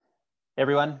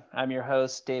Everyone, I'm your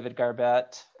host, David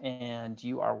Garbett, and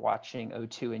you are watching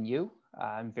O2 and You.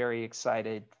 I'm very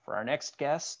excited for our next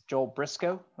guest, Joel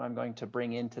Briscoe, who I'm going to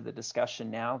bring into the discussion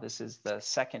now. This is the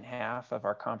second half of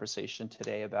our conversation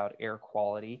today about air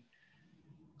quality.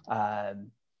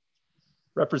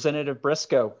 Representative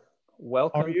Briscoe,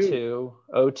 welcome to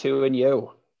O2 and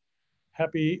You.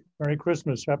 Merry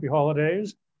Christmas, happy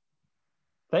holidays.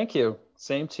 Thank you.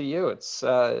 Same to you.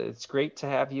 It's great to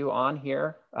have you on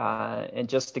here. And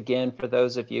just again, for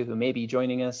those of you who may be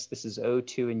joining us, this is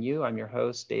O2 and You. I'm your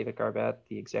host, David Garbett,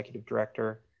 the Executive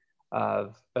Director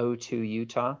of O2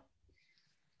 Utah.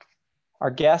 Our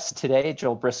guest today,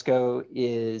 Joel Briscoe,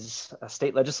 is a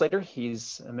state legislator.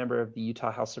 He's a member of the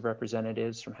Utah House of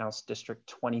Representatives from House District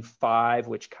 25,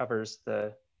 which covers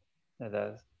the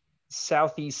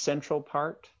southeast central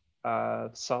part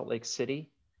of Salt Lake City.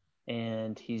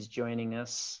 And he's joining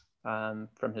us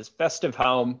from his festive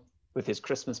home with his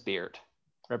Christmas beard.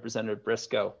 Representative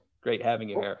Briscoe, great having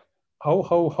you here. Ho,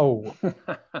 ho, ho.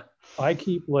 I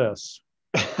keep lists.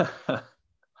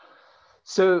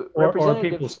 So,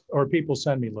 or people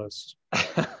send me lists.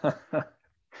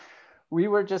 We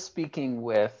were just speaking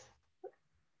with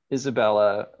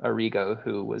Isabella Arrigo,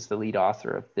 who was the lead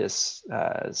author of this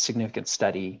significant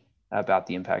study about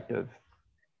the impact of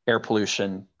air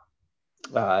pollution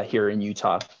here in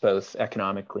Utah, both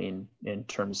economically and in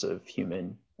terms of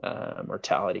human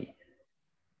mortality.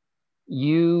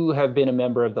 You have been a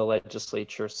member of the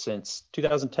legislature since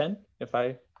 2010, if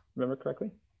I remember correctly.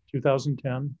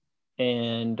 2010.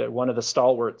 And one of the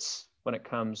stalwarts when it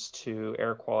comes to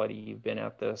air quality. You've been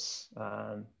at this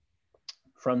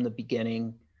from the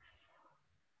beginning.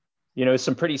 You know,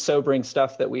 some pretty sobering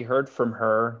stuff that we heard from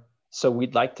her. So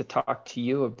we'd like to talk to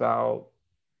you about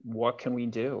what can we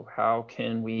do? How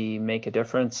can we make a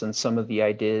difference? And some of the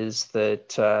ideas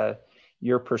that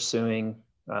you're pursuing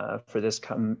for this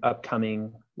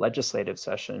upcoming legislative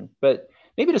session. But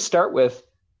maybe to start with,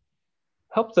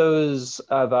 help those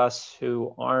of us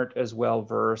who aren't as well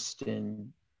versed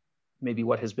in maybe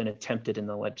what has been attempted in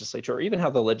the legislature, or even how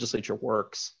the legislature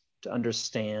works, to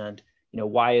understand, you know,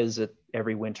 why is it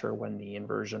every winter when the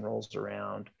inversion rolls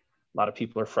around, a lot of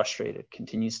people are frustrated.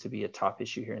 Continues to be a top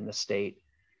issue here in the state,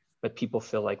 but people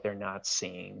feel like they're not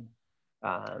seeing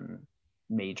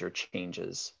major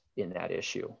changes in that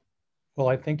issue. Well,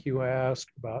 I think you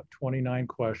asked about 29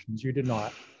 questions. You did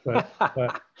not, but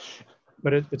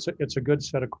it's a good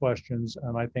set of questions,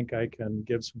 and I think I can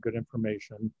give some good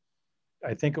information.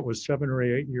 I think it was 7 or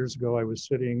 8 years ago, I was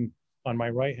sitting on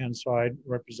my right-hand side,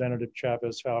 Representative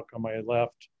Chavez Falk, on my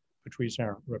left,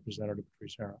 Representative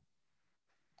Patrice Herron,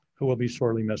 who will be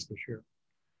sorely missed this year.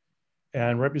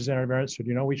 And Representative Herron said,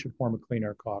 you know, we should form a clean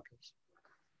air caucus.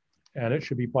 And it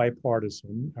should be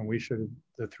bipartisan, and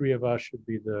the three of us should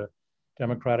be the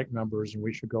Democratic members, and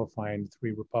we should go find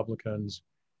 3 Republicans.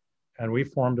 And we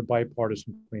formed a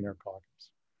bipartisan clean air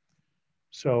caucus.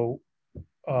 So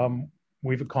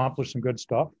we've accomplished some good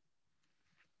stuff.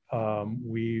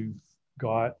 We've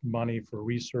got money for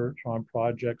research on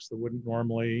projects that wouldn't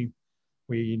normally.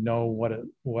 We know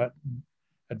what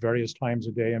at various times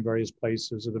of day in various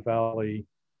places of the valley,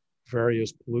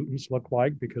 various pollutants look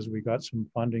like, because we got some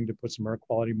funding to put some air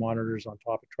quality monitors on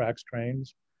top of TRAX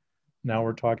trains. Now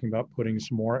we're talking about putting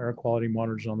some more air quality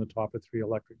monitors on the top of 3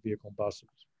 electric vehicle buses.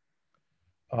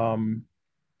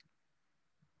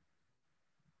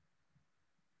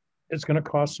 It's going to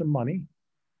cost some money.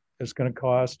 It's going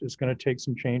to take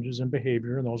some changes in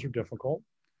behavior, and those are difficult.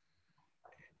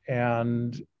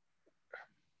 And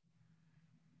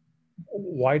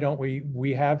why don't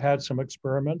we have had some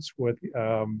experiments with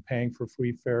paying for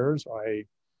free fares.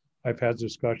 I've had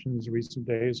discussions in recent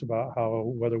days about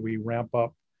whether we ramp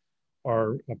up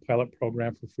our pilot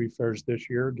program for free fares this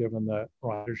year, given that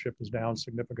ridership is down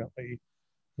significantly.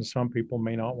 And some people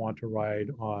may not want to ride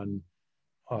on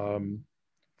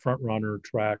front runner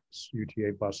TRAX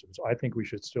UTA buses. I think we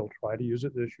should still try to use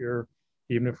it this year,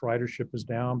 even if ridership is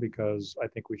down, because I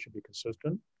think we should be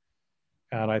consistent.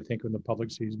 And I think when the public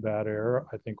sees bad air,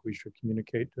 I think we should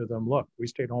communicate to them, look, we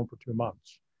stayed home for 2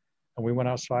 months and we went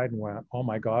outside and went, oh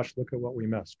my gosh, look at what we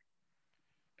missed.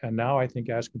 And now I think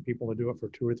asking people to do it for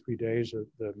 2 or 3 days at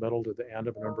the middle to the end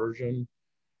of an inversion,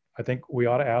 I think we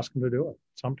ought to ask them to do it.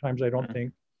 Sometimes I don't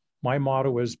think, my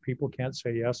motto is people can't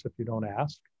say yes if you don't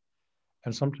ask.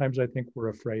 And sometimes I think we're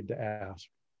afraid to ask.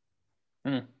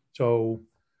 So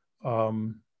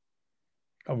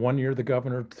 1 year, the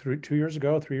governor, 3 years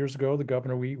ago, the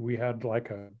governor, we had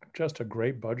just a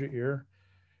great budget year.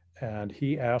 And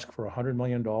he asked for $100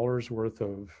 million worth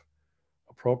of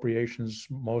appropriations,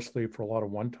 mostly for a lot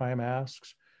of one-time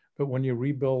asks. But when you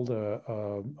rebuild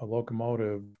a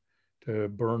locomotive to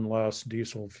burn less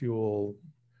diesel fuel,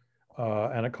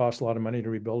 and it costs a lot of money to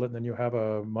rebuild it, and then you have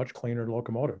a much cleaner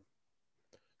locomotive.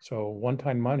 So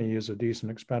one-time money is a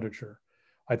decent expenditure.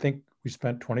 I think we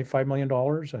spent $25 million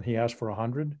and he asked for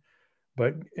 100,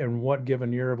 but in what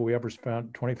given year have we ever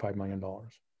spent $25 million?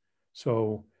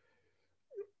 So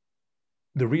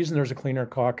the reason there's a Clean Air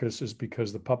Caucus is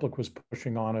because the public was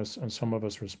pushing on us and some of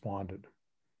us responded.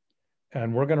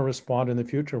 And we're going to respond in the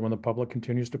future when the public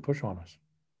continues to push on us.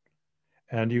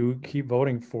 And you keep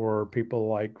voting for people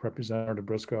like Representative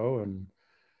Briscoe and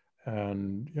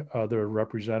other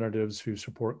representatives who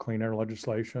support clean air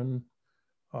legislation.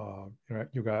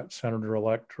 You got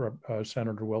Senator-elect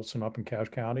Senator Wilson up in Cache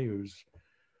County, who's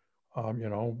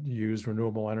used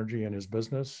renewable energy in his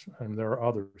business, and there are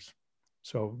others.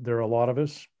 So there are a lot of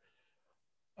us.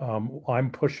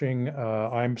 I'm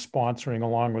sponsoring,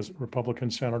 along with Republican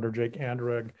Senator Jake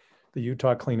Anderegg, the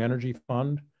Utah Clean Energy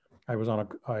Fund.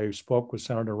 I spoke with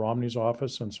Senator Romney's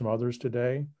office and some others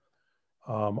today.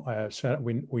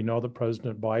 We know that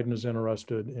President Biden is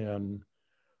interested in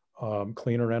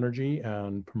cleaner energy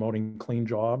and promoting clean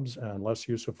jobs and less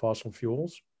use of fossil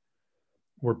fuels.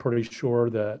 We're pretty sure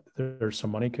that there's some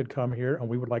money could come here, and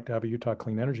we would like to have a Utah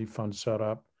Clean Energy Fund set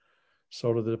up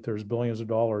so that if there's billions of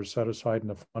dollars set aside in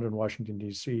a fund in Washington,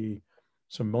 D.C.,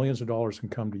 some millions of dollars can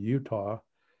come to Utah,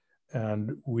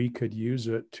 and we could use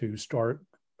it to start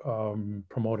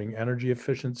promoting energy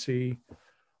efficiency,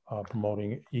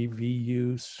 promoting EV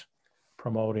use,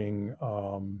 promoting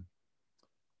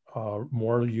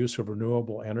more use of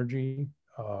renewable energy,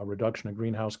 reduction of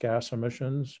greenhouse gas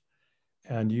emissions,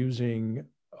 and using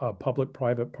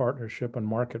public-private partnership and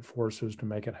market forces to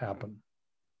make it happen.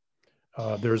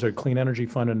 There's a Clean Energy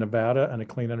Fund in Nevada and a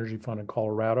Clean Energy Fund in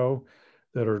Colorado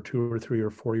that are 2 or 3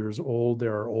 or 4 years old.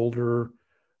 There are older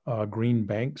green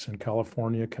banks in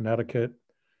California, Connecticut,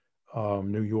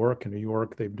 New York. In New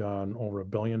York, they've done over $1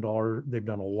 billion. They've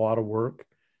done a lot of work.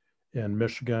 In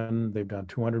Michigan, they've done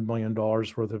 $200 million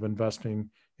worth of investing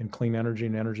in clean energy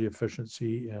and energy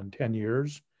efficiency in 10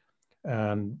 years.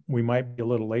 And we might be a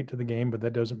little late to the game, but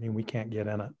that doesn't mean we can't get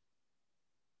in it.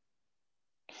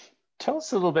 Tell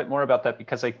us a little bit more about that,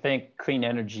 because I think Clean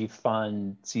Energy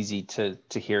Fund, it's easy to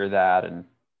hear that, and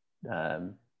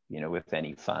with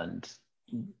any fund,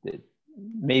 it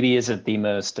maybe isn't the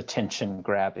most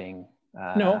attention-grabbing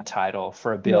title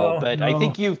for a bill, but I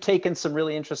think you've taken some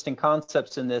really interesting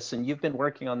concepts in this, and you've been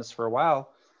working on this for a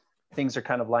while. Things are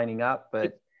kind of lining up,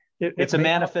 but it's a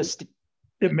manifest.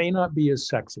 It may not be as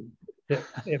sexy.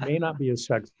 It may not be as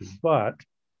sexy, but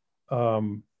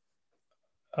when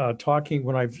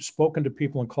I've spoken to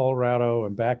people in Colorado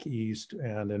and back east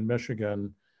and in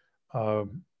Michigan,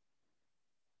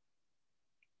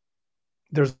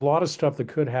 there's a lot of stuff that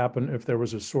could happen if there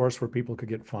was a source where people could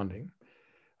get funding.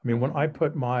 I mean, when I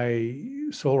put my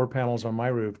solar panels on my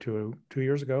roof 2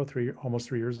 years ago, almost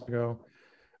 3 years ago,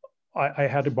 I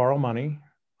had to borrow money.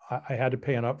 I had to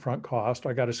pay an upfront cost.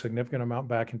 I got a significant amount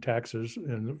back in taxes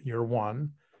in year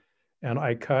one, and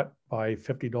I cut by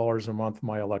 $50 a month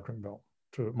my electric bill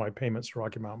to my payments to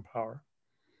Rocky Mountain Power.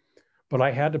 But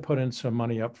I had to put in some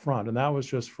money up front, and that was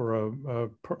just for a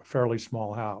fairly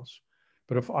small house.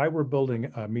 But if I were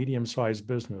building a medium-sized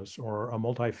business or a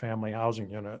multifamily housing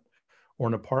unit or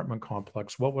an apartment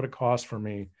complex, what would it cost for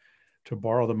me to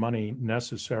borrow the money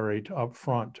necessary to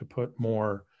upfront to put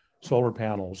more solar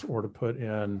panels, or to put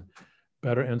in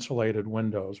better insulated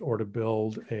windows, or to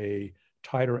build a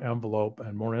tighter envelope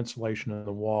and more insulation in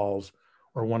the walls,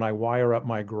 or when I wire up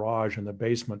my garage in the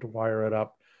basement, to wire it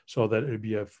up so that it'd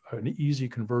be an easy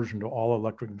conversion to all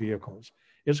electric vehicles.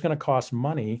 It's going to cost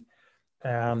money,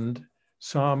 and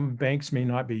some banks may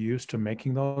not be used to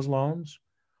making those loans.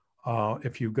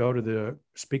 If you go to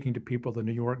speaking to people at the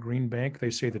New York Green Bank,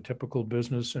 they say the typical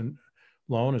business and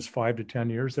loan is 5 to 10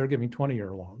 years. They're giving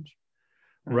 20-year loans,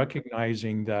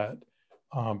 recognizing that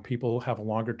people have a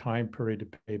longer time period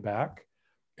to pay back,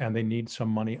 and they need some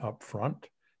money up front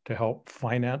to help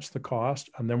finance the cost.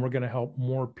 And then we're going to help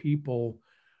more people.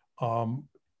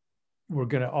 We're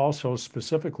going to also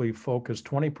specifically focus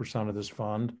 20% of this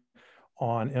fund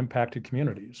on impacted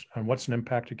communities. And what's an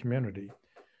impacted community?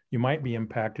 You might be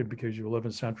impacted because you live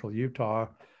in central Utah,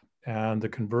 and the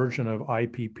conversion of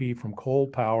IPP from coal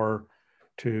power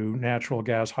to natural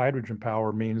gas hydrogen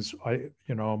power means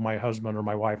my husband or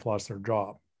my wife lost their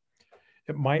job.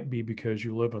 It might be because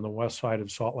you live on the west side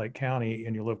of Salt Lake County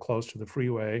and you live close to the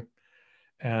freeway,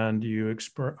 and you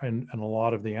experience and a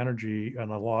lot of the energy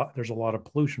and there's a lot of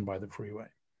pollution by the freeway.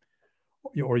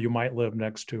 Or you might live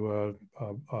next to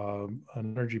an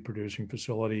energy producing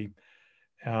facility,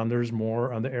 and there's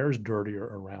more, and the air is dirtier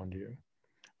around you.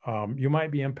 You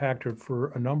might be impacted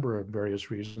for a number of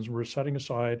various reasons. We're setting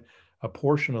aside a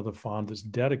portion of the fund that's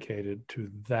dedicated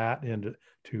to that and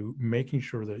to making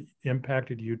sure that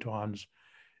impacted Utahns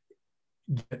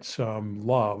get some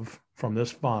love from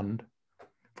this fund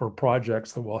for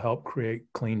projects that will help create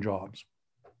clean jobs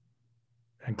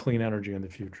and clean energy in the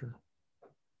future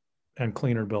and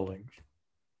cleaner buildings.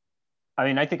 I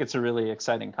mean, I think it's a really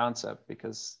exciting concept,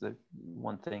 because the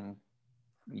one thing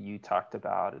you talked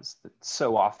about is that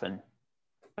so often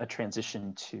a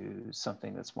transition to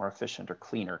something that's more efficient or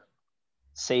cleaner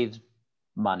saves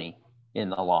money in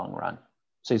the long run,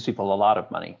 saves people a lot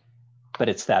of money, but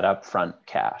it's that upfront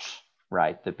cash,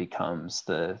 right, that becomes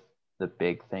the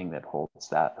big thing that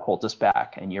holds us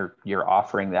back. And you're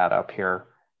offering that up here.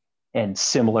 And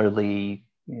similarly,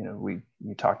 you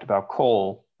talked about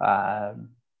coal.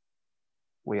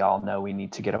 We all know we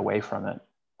need to get away from it.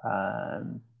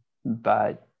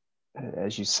 But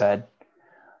as you said,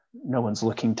 no one's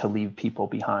looking to leave people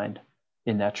behind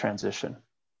in that transition.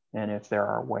 And if there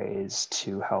are ways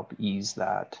to help ease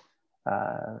that,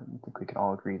 I think we can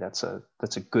all agree that's a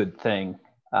good thing.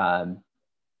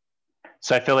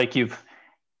 So I feel like you've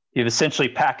essentially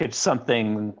packaged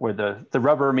something where the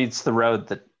rubber meets the road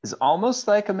that is almost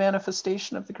like a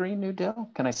manifestation of the Green New Deal.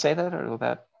 Can I say that, or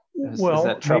is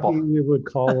that trouble? Maybe we would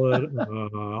call it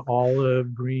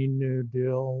olive Green New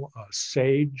Deal,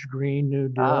 sage Green New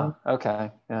Deal.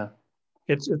 Okay, yeah.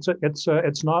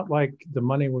 It's not like the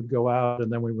money would go out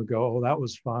and then we would go, oh, that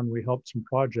was fun, we helped some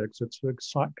projects. It's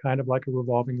kind of like a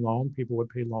revolving loan. People would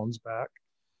pay loans back,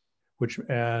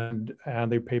 and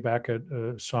they pay back at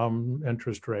some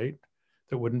interest rate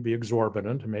that wouldn't be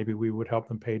exorbitant, and maybe we would help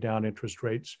them pay down interest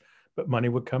rates, but money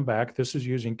would come back. This is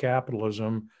using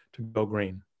capitalism to go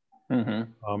green.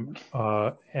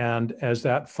 Mm-hmm. And as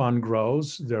that fund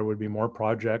grows, there would be more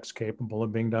projects capable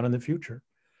of being done in the future,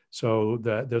 so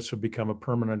that this would become a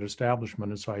permanent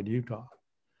establishment inside Utah.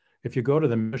 If you go to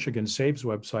the Michigan Saves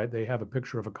website, they have a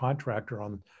picture of a contractor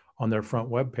on their front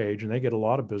web page, and they get a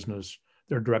lot of business.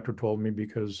 Their director told me,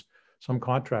 because some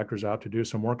contractors out to do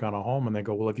some work on a home, and they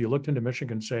go, well, if you looked into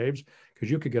Michigan Saves,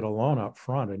 because you could get a loan up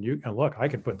front, and look, I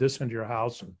could put this into your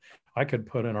house, and I could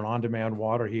put in an on-demand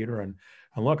water heater, and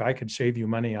look, I could save you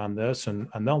money on this, and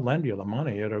they'll lend you the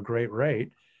money at a great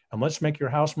rate, and let's make your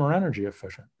house more energy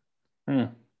efficient. And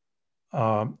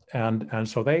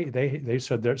so they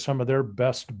said that some of their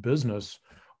best business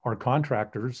are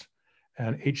contractors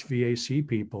and HVAC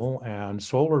people and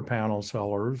solar panel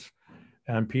sellers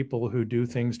and people who do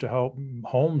things to help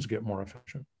homes get more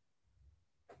efficient.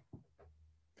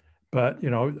 But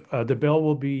the bill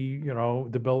will be,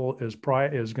 the bill is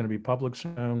going to be public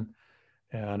soon,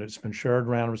 and it's been shared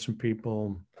around with some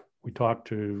people. We talked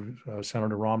to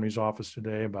Senator Romney's office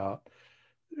today about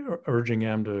urging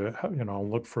him to,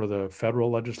 look for the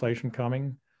federal legislation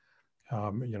coming.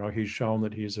 He's shown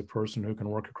that he's a person who can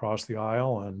work across the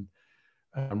aisle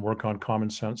and work on common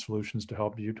sense solutions to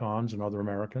help Utahns and other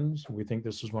Americans. We think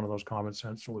this is one of those common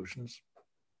sense solutions.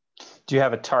 Do you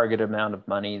have a target amount of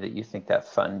money that you think that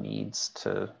fund needs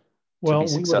to be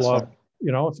successful?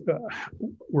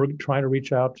 We're trying to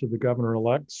reach out to the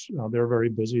governor-elects. They're very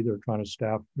busy. They're trying to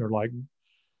staff. They're like,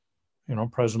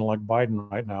 President-elect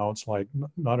Biden right now. It's like,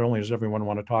 not only does everyone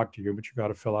want to talk to you, but you got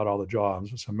to fill out all the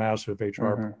jobs. It's a massive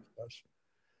HR process.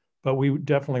 But we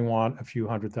definitely want a few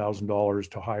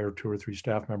 $100,000 to hire 2 or 3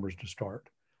 staff members to start.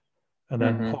 And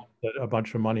then hope that a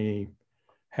bunch of money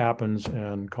happens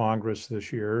in Congress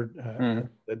this year,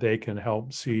 that they can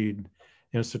help seed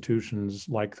institutions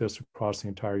like this across the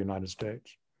entire United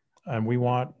States. And we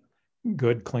want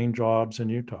good, clean jobs in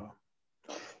Utah.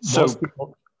 So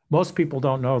most people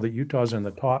don't know that Utah's in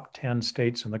the top 10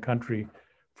 states in the country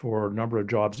for a number of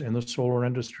jobs in the solar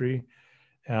industry.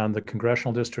 And the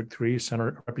Congressional District 3,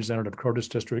 Senator Representative Curtis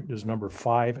District, is number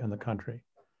 5 in the country.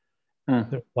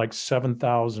 There's like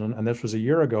 7,000, and this was a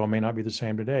year ago, it may not be the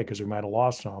same today because we might have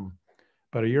lost some,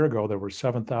 but a year ago there were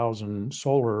 7,000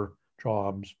 solar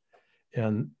jobs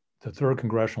in the 3rd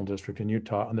Congressional District in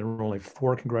Utah, and there were only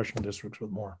 4 congressional districts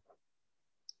with more.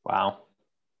 Wow.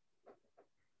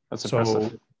 That's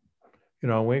impressive.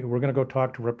 So, we're going to go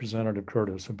talk to Representative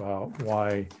Curtis about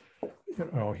why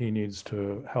he needs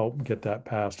to help get that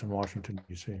passed in Washington,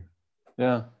 D.C.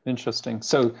 Yeah, interesting.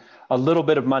 So a little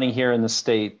bit of money here in the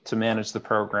state to manage the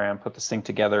program, put this thing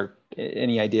together.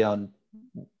 Any idea on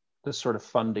the sort of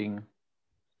funding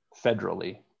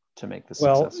federally to make this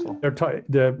successful?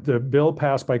 The bill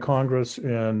passed by Congress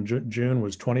in June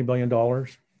was $20 billion.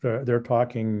 They're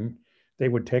talking, they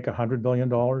would take $100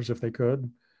 billion if they could.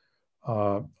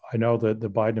 I know that the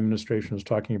Biden administration is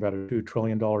talking about a $2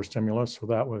 trillion stimulus, so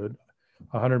that would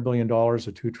 $100 billion to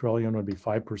 $2 trillion would be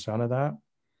 5% of that.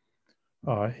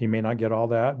 He may not get all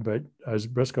that, but as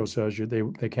Briscoe says,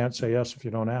 they can't say yes if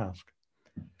you don't ask.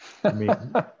 I mean,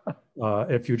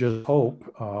 if you just hope,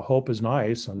 hope is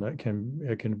nice, and it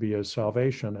can be a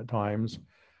salvation at times,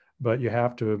 but you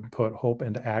have to put hope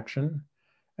into action,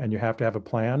 and you have to have a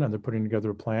plan. And they're putting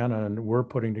together a plan, and we're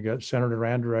putting together. Senator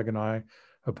Anderegg and I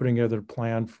are putting together a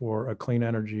plan for a clean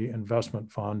energy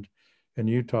investment fund in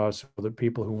Utah, so that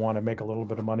people who want to make a little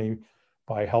bit of money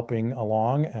by helping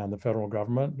along, and the federal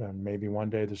government, and maybe one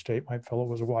day the state might feel it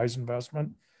was a wise investment.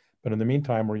 But in the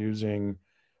meantime, we're using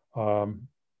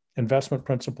investment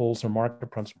principles or market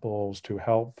principles to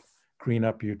help green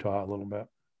up Utah a little bit.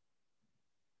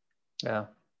 Yeah.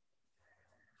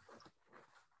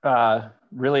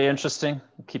 Really interesting.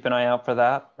 Keep an eye out for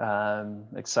that.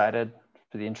 Excited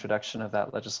for the introduction of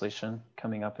that legislation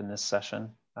coming up in this session.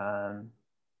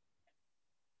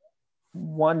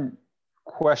 One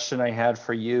question I had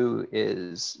for you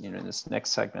is, in this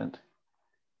next segment,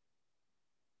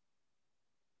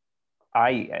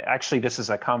 this is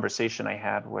a conversation I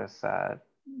had with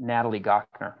Natalie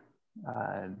Gochner,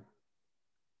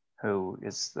 who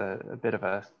is a bit of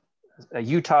a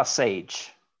Utah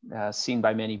sage, seen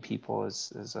by many people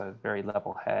as a very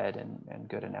level head and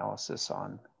good analysis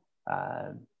on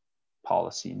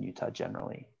policy in Utah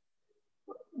generally.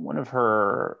 One of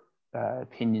her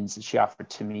opinions that she offered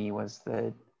to me was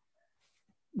that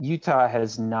Utah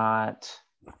has not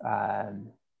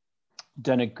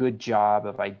done a good job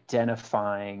of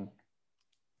identifying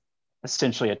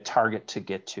essentially a target to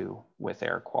get to with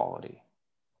air quality.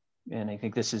 And I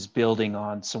think this is building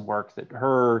on some work that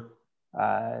her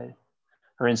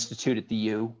institute at the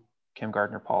U, Kim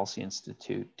Gardner Policy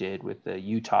Institute, did with the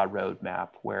Utah Roadmap,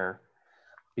 where,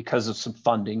 because of some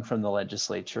funding from the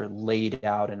legislature, laid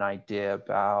out an idea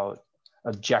about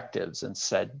objectives and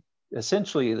said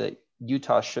essentially that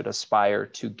Utah should aspire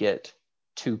to get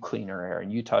to cleaner air,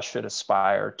 and Utah should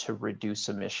aspire to reduce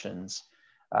emissions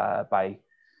by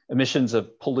emissions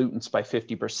of pollutants by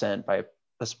 50% by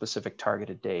a specific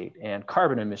targeted date, and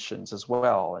carbon emissions as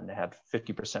well, and had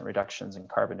 50% reductions in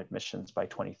carbon emissions by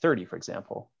 2030, for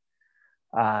example.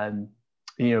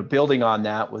 Building on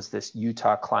that was this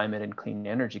Utah Climate and Clean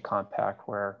Energy Compact,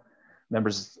 where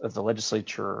members of the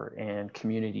legislature and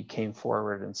community came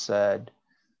forward and said,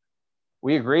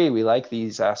 we agree, we like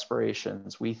these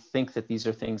aspirations. We think that these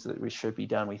are things that we should be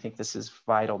done. We think this is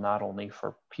vital not only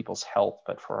for people's health,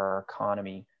 but for our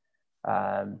economy.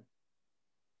 I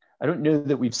don't know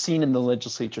that we've seen in the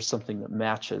legislature something that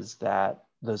matches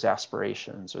those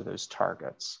aspirations or those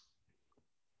targets.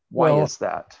 Why is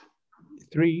that?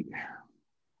 3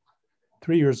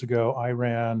 years ago, I've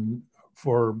run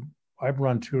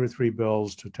 2 or 3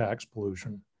 bills to tax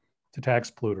pollution, to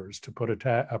tax polluters, to put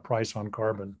a price on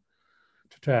carbon,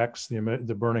 to tax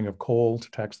the burning of coal,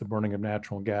 to tax the burning of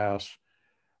natural gas,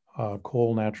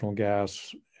 coal, natural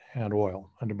gas, and oil,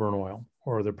 and to burn oil,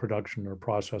 or the production or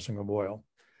processing of oil,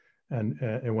 and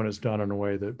when it's done in a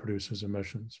way that produces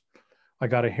emissions. I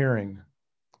got a hearing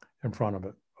in front of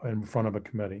a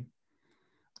committee.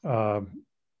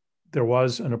 There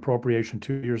was an appropriation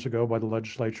 2 years ago by the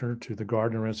legislature to the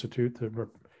Gardner Institute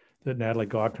that Natalie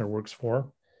Gochner works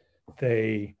for.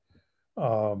 They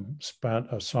spent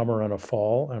a summer and a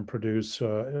fall and produced 8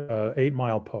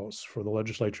 mileposts for the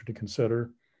legislature to consider.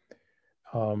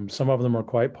 Some of them are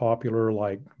quite popular,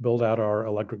 like build out our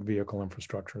electric vehicle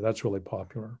infrastructure. That's really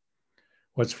popular.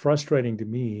 What's frustrating to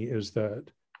me is that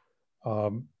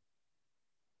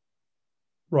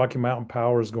Rocky Mountain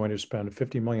Power is going to spend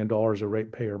 $50 million of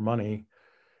ratepayer money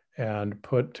and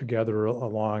put together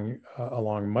along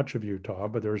much of Utah,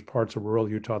 but there's parts of rural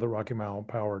Utah that Rocky Mountain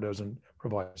Power doesn't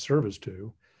provide service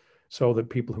to, so that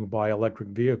people who buy electric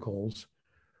vehicles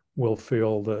will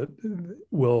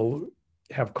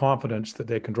have confidence that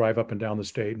they can drive up and down the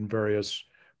state in various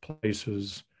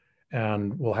places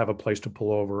and will have a place to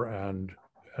pull over and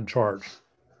charge.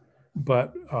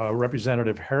 But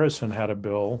Representative Harrison had a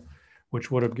bill which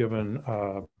would have given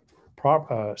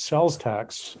sales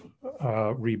tax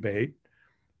rebate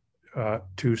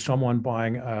to someone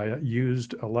buying a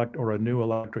used or a new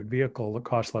electric vehicle that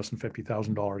costs less than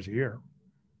 $50,000 a year.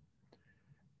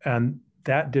 And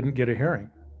that didn't get a hearing.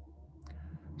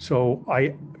 So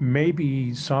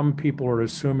maybe some people are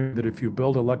assuming that if you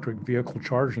build electric vehicle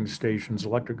charging stations,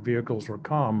 electric vehicles will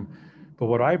come. But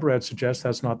what I've read suggests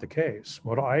that's not the case.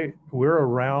 We're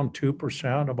around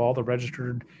 2% of all the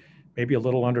registered, maybe a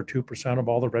little under 2% of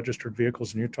all the registered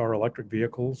vehicles in Utah are electric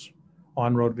vehicles,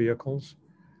 on-road vehicles.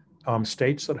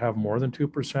 States that have more than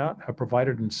 2% have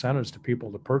provided incentives to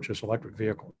people to purchase electric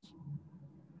vehicles.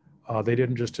 They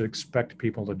didn't just expect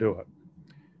people to do it.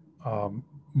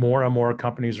 More and more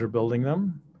companies are building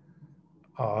them.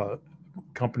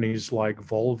 Companies like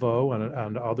Volvo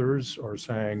and others are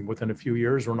saying within a few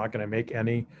years, we're not going to make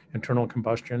any internal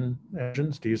combustion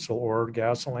engines, diesel or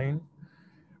gasoline.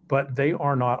 But they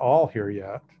are not all here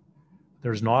yet.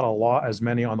 There's not a lot, as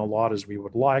many on the lot as we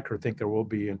would like or think there will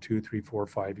be in 2, 3, 4,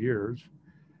 5 years.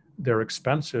 They're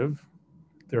expensive.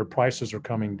 Their prices are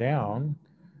coming down,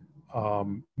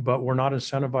 but we're not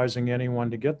incentivizing anyone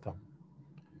to get them.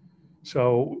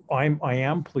 So I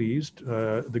am pleased.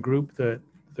 The group that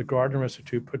the Gardner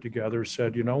Institute put together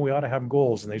said, you know, we ought to have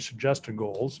goals, and they suggested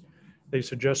goals. They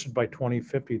suggested by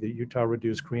 2050 that Utah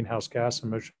reduce greenhouse gas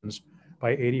emissions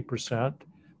by 80%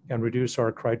 and reduce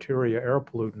our criteria air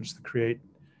pollutants that create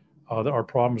our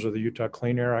problems with the Utah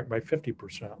Clean Air Act by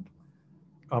 50%.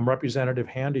 Representative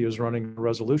Handy is running a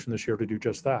resolution this year to do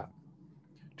just that.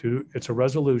 It's a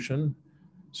resolution,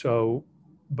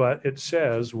 but it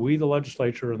says we, the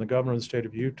legislature and the governor of the state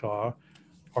of Utah,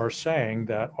 are saying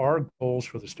that our goals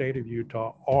for the state of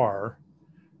Utah are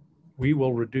we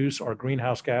will reduce our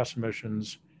greenhouse gas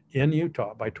emissions in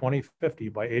Utah by 2050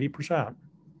 by 80%,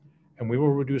 and we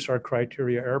will reduce our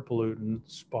criteria air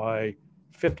pollutants by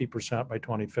 50% by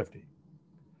 2050.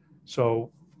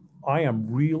 So I am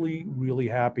really, really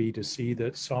happy to see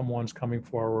that someone's coming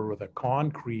forward with a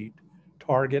concrete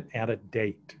target and a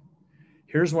date.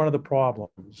 Here's one of the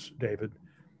problems, David.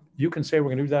 You can say we're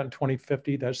going to do that in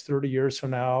 2050. That's 30 years from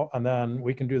now. And then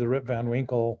we can do the Rip Van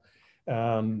Winkle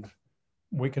and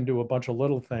we can do a bunch of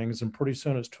little things. And pretty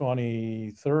soon it's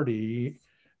 2030.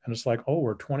 And it's like, oh,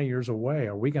 we're 20 years away.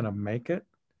 Are we going to make it?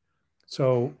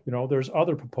 So, you know, there's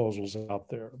other proposals out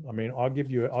there. I mean, I'll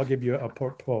give you a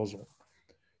proposal.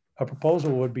 A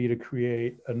proposal would be to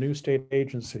create a new state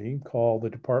agency called the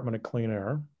Department of Clean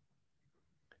Air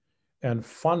and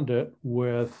fund it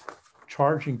with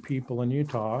charging people in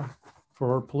Utah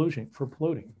for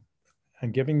polluting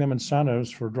and giving them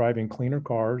incentives for driving cleaner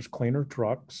cars, cleaner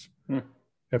trucks.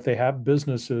 If they have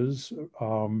businesses,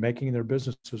 making their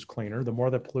businesses cleaner, the more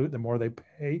they pollute, the more they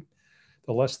pay.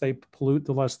 The less they pollute,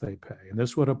 the less they pay. And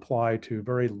this would apply to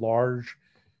very large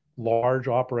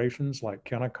operations like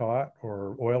Kennecott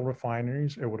or oil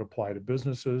refineries. It would apply to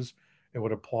businesses. It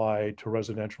would apply to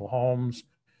residential homes.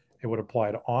 It would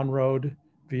apply to on-road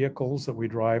vehicles that we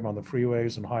drive on the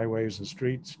freeways and highways and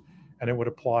streets. And it would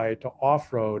apply to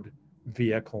off-road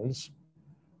vehicles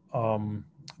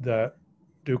that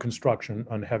do construction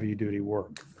on heavy-duty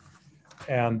work.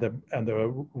 And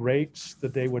the rates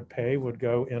that they would pay would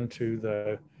go into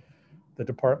the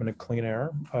Department of Clean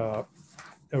Air.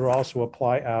 It would also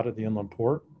apply out of the inland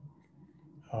port.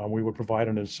 We would provide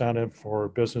an incentive for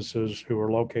businesses who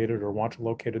are located or want to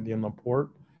locate in the inland port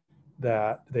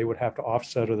that they would have to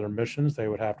offset their emissions. They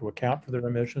would have to account for their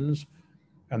emissions,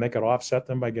 and they could offset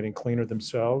them by getting cleaner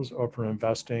themselves or for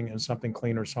investing in something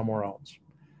cleaner somewhere else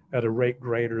at a rate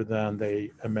greater than they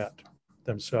emit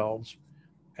themselves.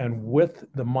 And with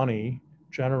the money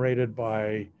generated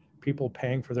by people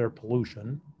paying for their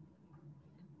pollution,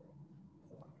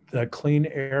 the Clean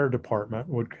Air Department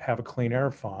would have a clean air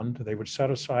fund. They would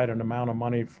set aside an amount of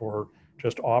money for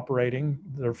just operating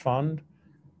their fund,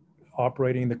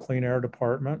 operating the Clean Air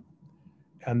Department,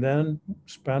 and then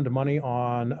spend money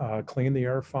on Clean the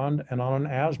Air Fund and on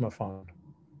an asthma fund.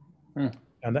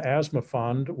 And the asthma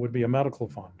fund would be a medical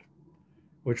fund,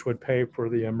 which would pay for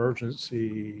the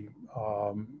emergency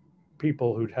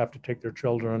people who'd have to take their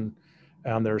children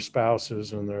and their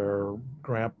spouses and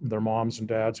their moms and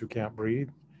dads who can't breathe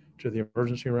to the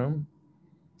emergency room,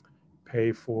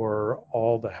 pay for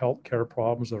all the health care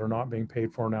problems that are not being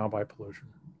paid for now by pollution.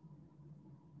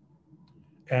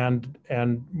 And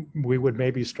we would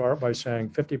maybe start by saying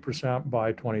 50%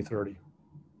 by 2030.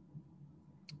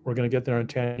 We're going to get there in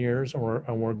 10 years, and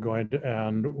we're going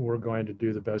to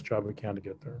do the best job we can to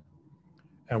get there.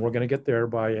 And we're going to get there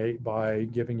by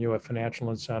giving you a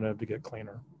financial incentive to get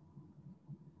cleaner.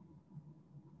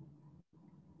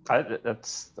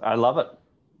 I love it.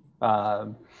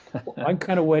 I'm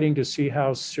kind of waiting to see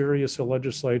how serious the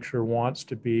legislature wants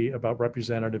to be about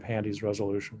Representative Handy's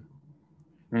resolution.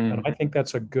 And I think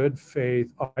that's a good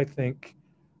faith. I think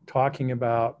talking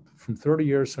about from 30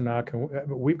 years from now,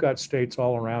 we've got states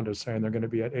all around us saying they're going to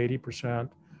be at 80%,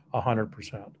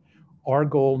 100%. Our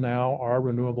goal now, our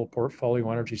renewable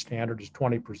portfolio energy standard is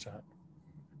 20%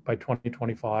 by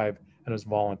 2025, and it's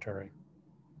voluntary.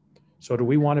 So do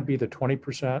we want to be the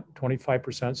 20%,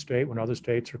 25% state when other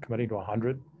states are committing to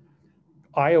 100?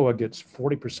 Iowa gets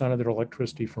 40% of their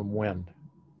electricity from wind.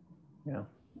 Yeah.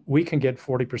 We can get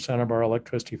 40% of our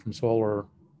electricity from solar.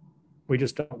 We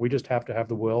just have to have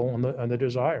the will and the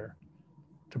desire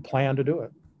to plan to do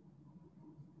it.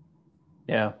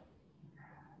 Yeah.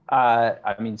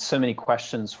 I mean, so many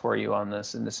questions for you on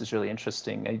this, and this is really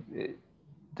interesting.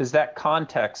 Does that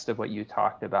context of what you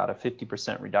talked about, a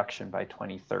 50% reduction by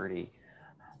 2030,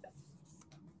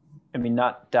 I mean,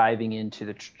 not diving into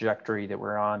the trajectory that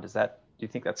we're on, do you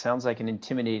think that sounds like an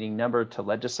intimidating number to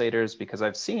legislators? Because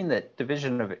I've seen that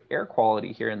Division of Air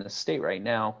Quality here in the state right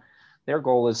now, their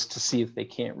goal is to see if they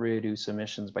can't reduce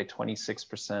emissions by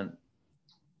 26%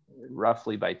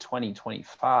 roughly by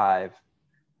 2025.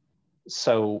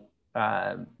 So,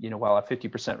 while a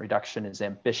 50% reduction is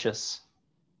ambitious,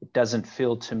 it doesn't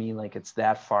feel to me like it's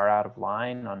that far out of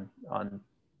line on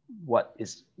what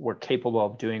we're capable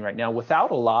of doing right now without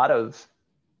a lot of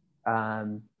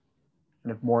kind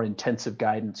of more intensive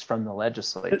guidance from the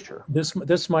legislature.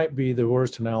 This might be the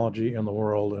worst analogy in the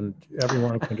world, and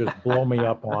everyone can just blow me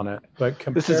up on it. But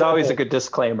this is always a good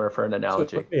disclaimer for an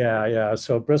analogy. So, yeah.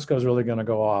 So Briscoe's really going to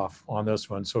go off on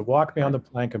this one. So walk me on the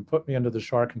plank and put me into the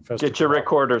shark infested. Get your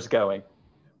recorders going.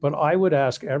 But I would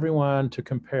ask everyone to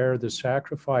compare the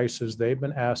sacrifices they've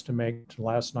been asked to make in the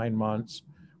last 9 months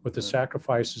with the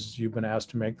sacrifices you've been asked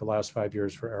to make the last 5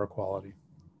 years for air quality.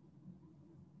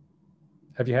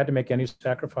 Have you had to make any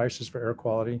sacrifices for air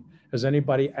quality? Has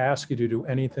anybody asked you to do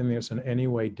anything that's in any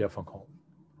way difficult?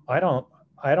 I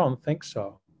don't think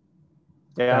so.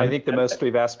 Yeah, I think the most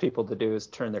we've asked people to do is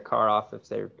turn their car off if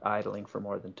they're idling for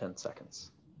more than 10 seconds.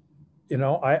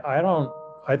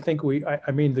 I think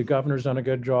the governor's done a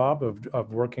good job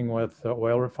of working with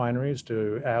oil refineries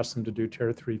to ask them to do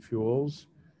Tier 3 fuels.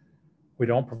 We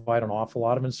don't provide an awful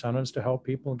lot of incentives to help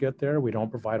people get there. We don't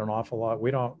provide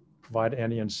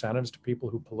any incentives to people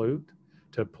who pollute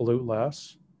to pollute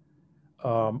less.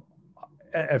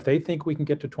 If they think we can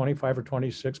get to 25 or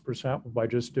 26% by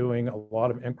just doing a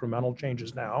lot of incremental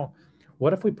changes now,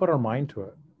 what if we put our mind to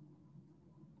it?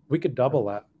 We could double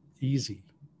that easy.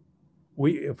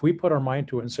 If we put our mind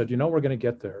to it and said, we're going to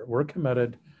get there. We're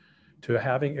committed to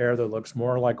having air that looks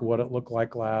more like what it looked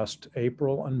like last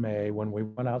April and May when we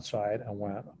went outside and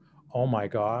went, oh my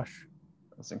gosh.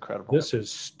 That's incredible. This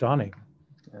is stunning.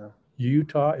 Yeah.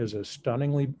 Utah is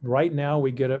right now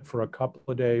we get it for a couple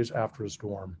of days after a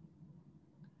storm.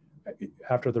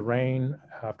 After the rain,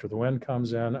 after the wind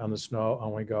comes in and the snow,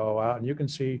 and we go out and you can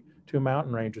see 2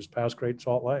 mountain ranges past Great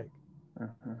Salt Lake.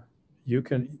 Uh-huh.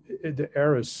 The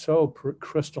air is so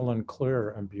crystalline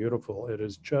clear and beautiful.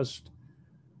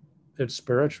 It's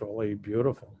spiritually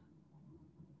beautiful.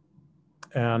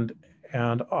 And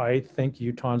I think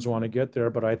Utahns want to get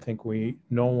there, but I think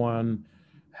no one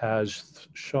has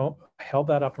held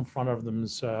that up in front of them and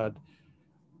said,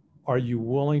 are you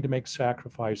willing to make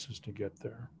sacrifices to get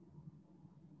there?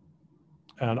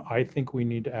 And I think we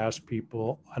need to ask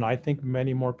people, and I think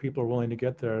many more people are willing to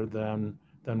get there than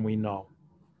we know.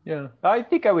 Yeah, I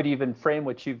think I would even frame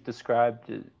what you've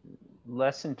described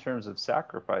less in terms of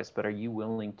sacrifice, but are you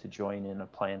willing to join in a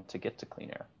plan to get to clean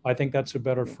air? I think that's a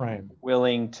better frame.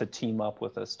 Willing to team up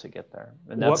with us to get there.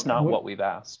 And that's not what we've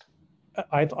asked.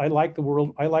 I like the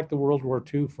World War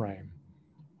II frame.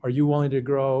 Are you willing to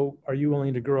grow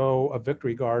a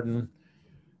victory garden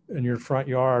in your front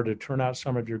yard to turn out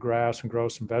some of your grass and grow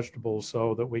some vegetables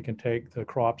so that we can take the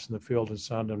crops in the field and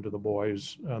send them to the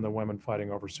boys and the women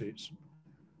fighting overseas?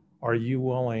 Are you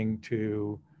willing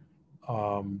to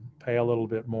pay a little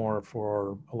bit more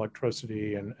for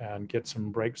electricity and get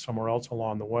some breaks somewhere else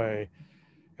along the way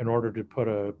in order to put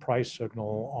a price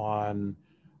signal on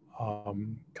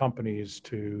companies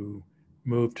to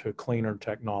move to cleaner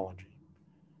technology?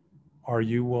 Are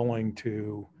you willing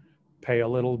to pay a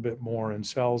little bit more in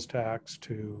sales tax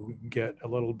to get a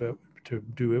little bit, to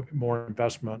do more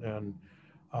investment in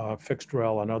fixed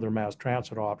rail and other mass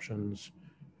transit options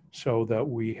so that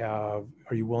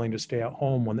are you willing to stay at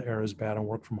home when the air is bad and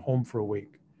work from home for a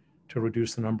week to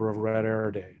reduce the number of red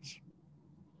air days?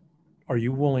 Are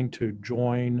you willing to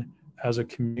join as a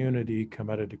community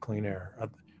committed to clean air?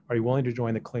 Are you willing to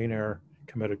join the clean air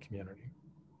committed community?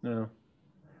 No.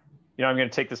 I'm going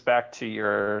to take this back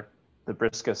to the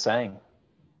Briscoe saying,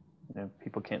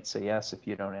 people can't say yes if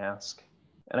you don't ask.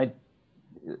 And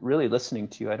really listening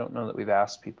to you, I don't know that we've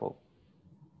asked people.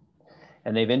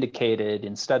 And they've indicated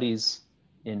in studies,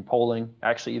 in polling,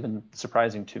 actually even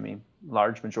surprising to me,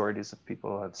 large majorities of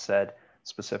people have said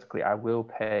specifically, I will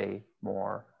pay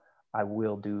more, I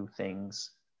will do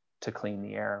things to clean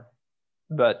the air.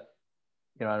 But,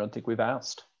 I don't think we've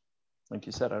asked. Like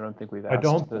you said, I don't think we've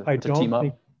asked to team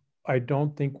up. I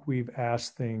don't think we've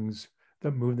asked things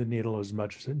that move the needle as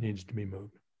much as it needs to be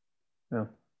moved. Yeah.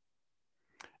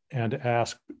 And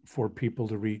ask for people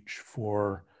to reach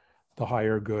for the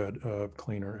higher good of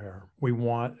cleaner air. We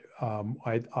want,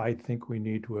 I think we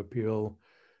need to appeal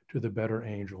to the better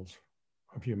angels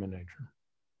of human nature.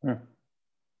 Hmm.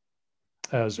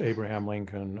 as Abraham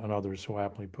Lincoln and others so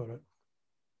aptly put it.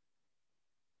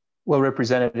 Well,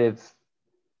 Representative,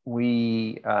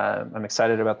 I'm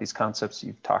excited about these concepts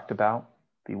you've talked about.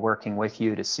 Be working with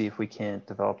you to see if we can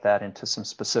develop that into some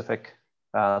specific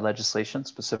legislation,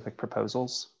 specific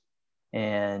proposals.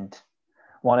 And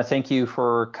want to thank you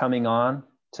for coming on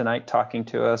tonight, talking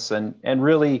to us, and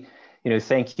really,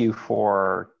 thank you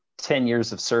for 10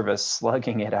 years of service,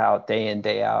 slugging it out day in,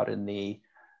 day out in the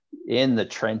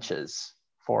trenches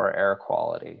for air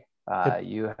quality.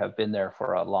 You have been there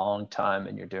for a long time,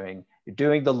 and you're doing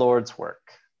the Lord's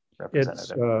work,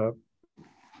 Representative.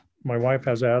 My wife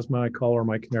has asthma. I call her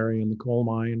my canary in the coal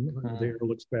mine. Mm. The air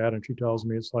looks bad, and she tells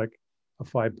me it's like a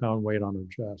 5-pound weight on her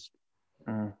chest.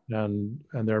 Mm. And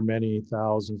there are many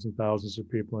thousands and thousands of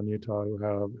people in Utah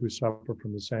who suffer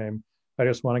from the same. I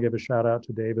just want to give a shout out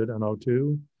to David and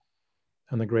O2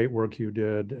 and the great work you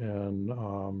did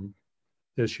and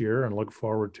this year, and look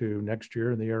forward to next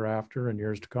year and the year after and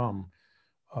years to come.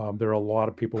 There are a lot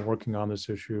of people working on this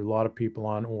issue, a lot of people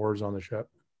on oars on the ship.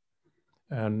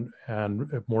 And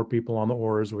if more people on the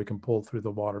oars, we can pull through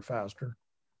the water faster.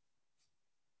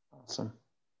 Awesome.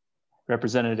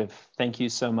 Representative, thank you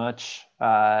so much.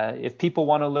 If people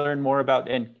want to learn more about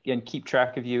and keep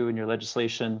track of you and your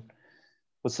legislation,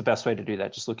 what's the best way to do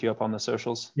that? Just look you up on the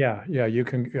socials? Yeah, you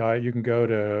can go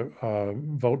to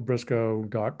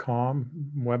votebriscoe.com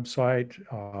website,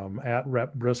 at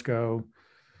Rep Briscoe.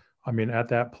 At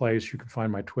that place, you can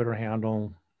find my Twitter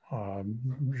handle,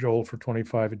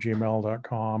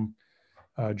 joel425@gmail.com,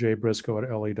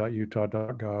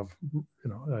 jbriscoe@le.utah.gov.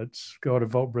 It's go to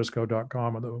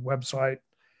votebriscoe.com on the website,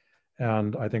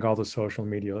 and I think all the social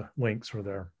media links are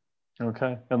there.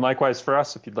 Okay, and likewise for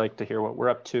us, if you'd like to hear what we're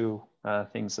up to,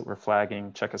 things that we're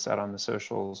flagging, check us out on the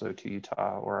socials, O2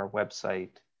 Utah, or our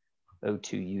website,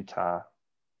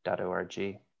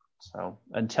 o2utah.org. So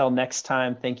until next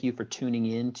time, thank you for tuning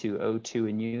in to O2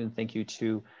 and You, and thank you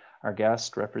to our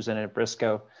guest, Representative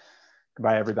Briscoe.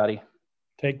 Goodbye, everybody.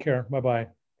 Take care. Bye-bye.